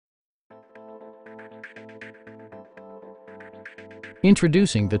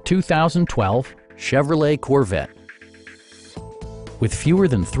Introducing the 2012 Chevrolet Corvette. With fewer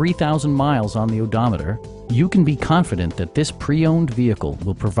than 3,000 miles on the odometer, you can be confident that this pre-owned vehicle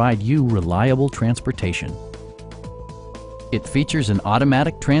will provide you reliable transportation. It features an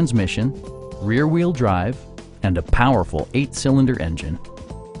automatic transmission, rear-wheel drive, and a powerful 8-cylinder engine.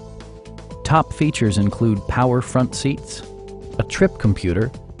 Top features include power front seats, a trip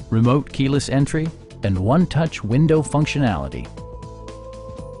computer, remote keyless entry, and one-touch window functionality.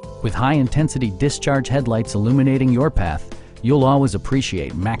 With high-intensity discharge headlights illuminating your path, you'll always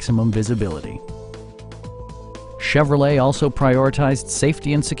appreciate maximum visibility. Chevrolet also prioritized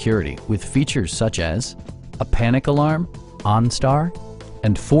safety and security with features such as a panic alarm, OnStar,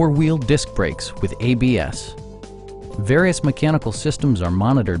 and 4-wheel disc brakes with ABS. Various mechanical systems are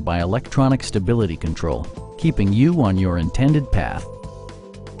monitored by electronic stability control, keeping you on your intended path.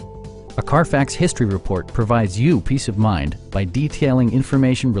 A Carfax history report provides you peace of mind by detailing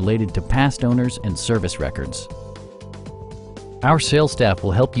information related to past owners and service records. Our sales staff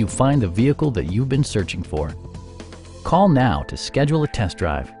will help you find the vehicle that you've been searching for. Call now to schedule a test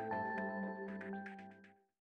drive.